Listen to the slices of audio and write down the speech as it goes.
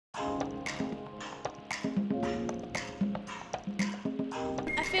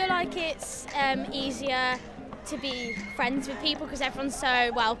like it's easier to be friends with people because everyone's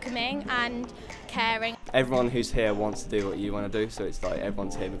so welcoming and caring. Everyone who's here wants to do what you want to do, so it's like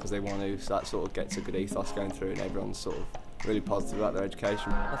everyone's here because they want to, so that sort of gets a good ethos going through, and everyone's sort of really positive about their education.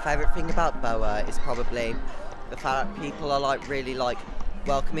 My favourite thing about BOA is probably the fact that people are like really like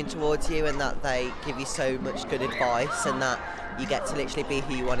welcoming towards you, and that they give you so much good advice, and that you get to literally be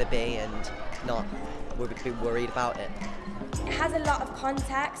who you want to be and not be worried about it. It has a lot of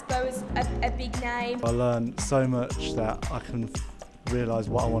context. BOA's a big name. I learn so much that I can realise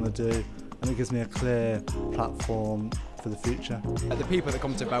what I want to do, and it gives me a clear platform for the future. The people that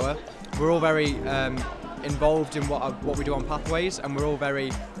come to BOA, we're all very involved in what we do on Pathways, and we're all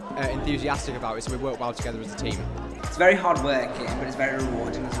very enthusiastic about it, so we work well together as a team. It's very hard working, but it's very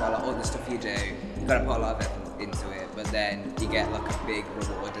rewarding as well. Like all the stuff you do, you've got to put a lot of effort into it, but then you get like a big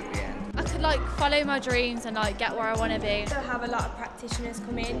reward at the end. I could like follow my dreams and like get where I want to be. We also have a lot of practitioners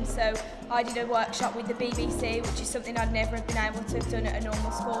come in, so I did a workshop with the BBC, which is something I'd never have been able to have done at a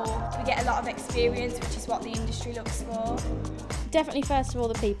normal school. We get a lot of experience, which is what the industry looks for. Definitely, first of all,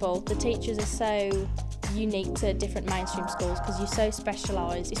 the people. The teachers are so unique to different mainstream schools because you're so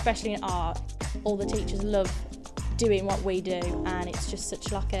specialised, especially in art. All the teachers love doing what we do, and it's just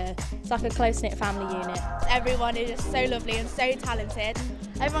such like a close-knit family unit. Everyone is just so lovely and so talented.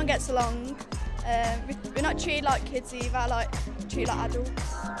 Everyone gets along. We're not treated like kids either, like treated like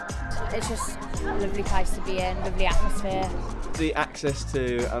adults. It's just a lovely place to be in, lovely atmosphere. The access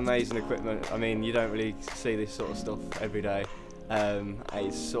to amazing equipment, I mean, you don't really see this sort of stuff every day.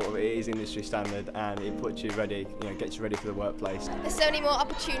 It is industry standard, and it puts you ready, gets you ready for the workplace. There's so many more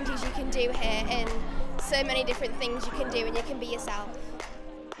opportunities you can do here, and so many different things you can do, and you can be yourself.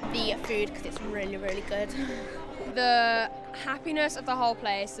 The food, because it's really, really good. The happiness of the whole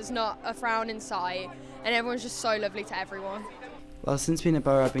place, there's not a frown in sight, and everyone's just so lovely to everyone. Well, since being at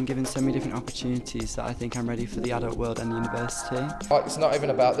BOA, I've been given so many different opportunities that I think I'm ready for the adult world and university. Like, it's not even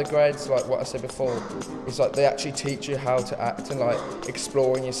about the grades, like what I said before. It's like they actually teach you how to act and like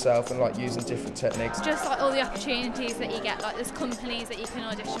exploring yourself and like using different techniques. Just like all the opportunities that you get, like there's companies that you can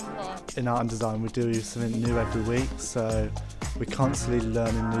audition for. In art and design, we do something new every week, so we're constantly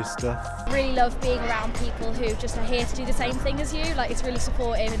learning new stuff. I really love being around people who just are here to do the same thing as you. Like, it's really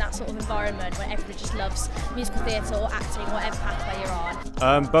supportive in that sort of environment where everybody just loves musical theatre or acting or whatever pathway you're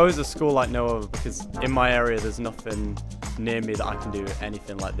on. BOA's a school like no other because in my area there's nothing near me that I can do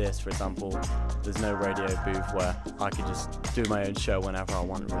anything like this. For example, there's no radio booth where I could just do my own show whenever I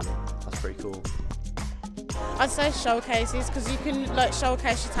want, really. That's pretty cool. I'd say showcases, because you can like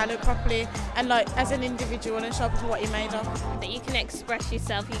showcase your talent properly and like as an individual and show people what you're made of. That you can express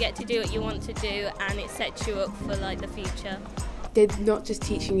yourself, you get to do what you want to do, and it sets you up for like the future. They're not just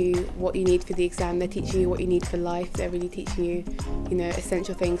teaching you what you need for the exam, they're teaching you what you need for life. They're really teaching you,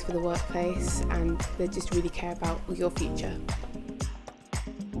 essential things for the workplace, and they just really care about your future.